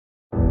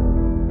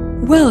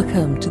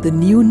Welcome to the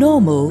new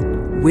normal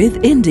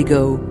with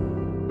Indigo,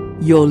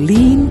 your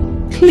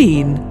lean,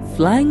 clean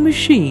flying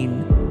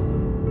machine.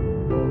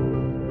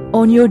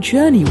 On your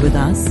journey with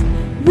us,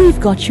 we've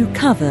got you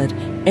covered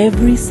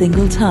every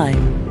single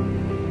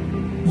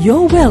time.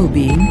 Your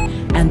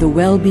well-being and the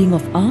well-being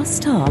of our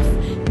staff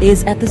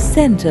is at the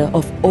center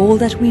of all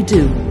that we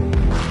do.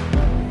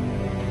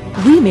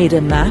 We made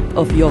a map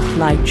of your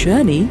flight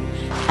journey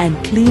and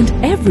cleaned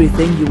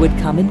everything you would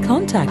come in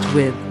contact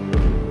with.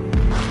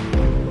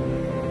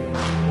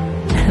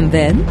 And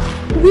then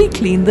we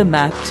clean the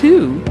map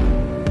too.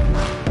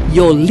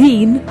 Your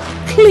lean,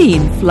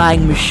 clean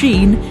flying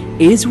machine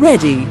is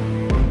ready.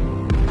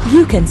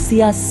 You can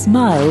see us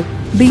smile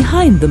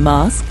behind the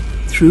mask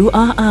through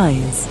our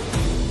eyes.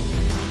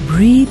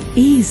 Breathe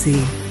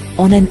easy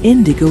on an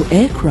Indigo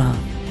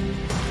aircraft.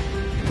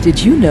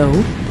 Did you know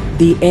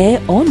the air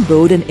on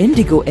board an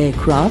Indigo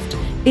aircraft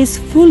is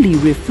fully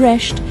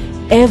refreshed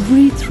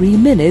every 3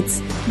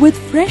 minutes with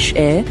fresh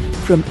air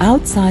from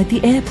outside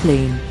the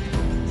airplane?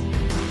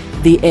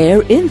 The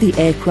air in the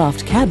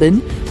aircraft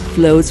cabin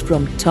flows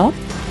from top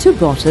to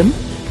bottom,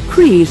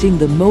 creating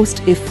the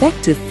most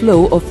effective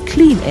flow of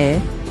clean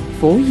air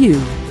for you.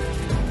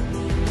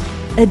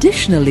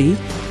 Additionally,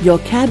 your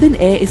cabin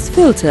air is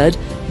filtered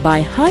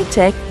by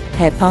high-tech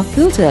HEPA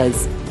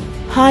filters,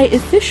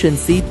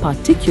 high-efficiency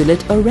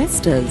particulate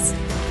arresters.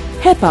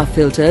 HEPA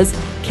filters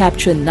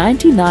capture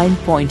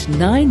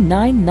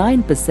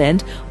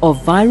 99.999%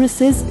 of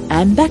viruses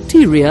and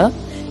bacteria,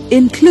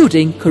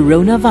 including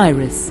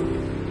coronavirus.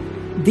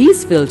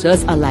 These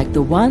filters are like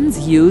the ones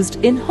used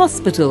in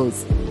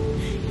hospitals.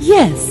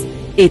 Yes,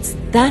 it's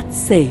that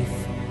safe,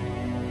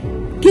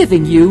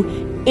 giving you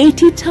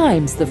 80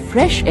 times the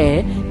fresh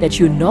air that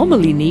you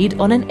normally need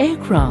on an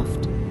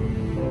aircraft.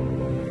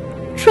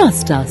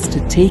 Trust us to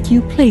take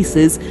you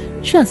places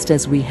just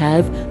as we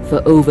have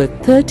for over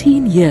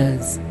 13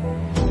 years.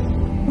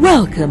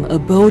 Welcome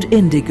aboard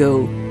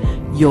Indigo,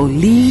 your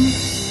lean,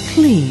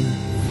 clean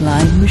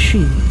flying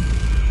machine.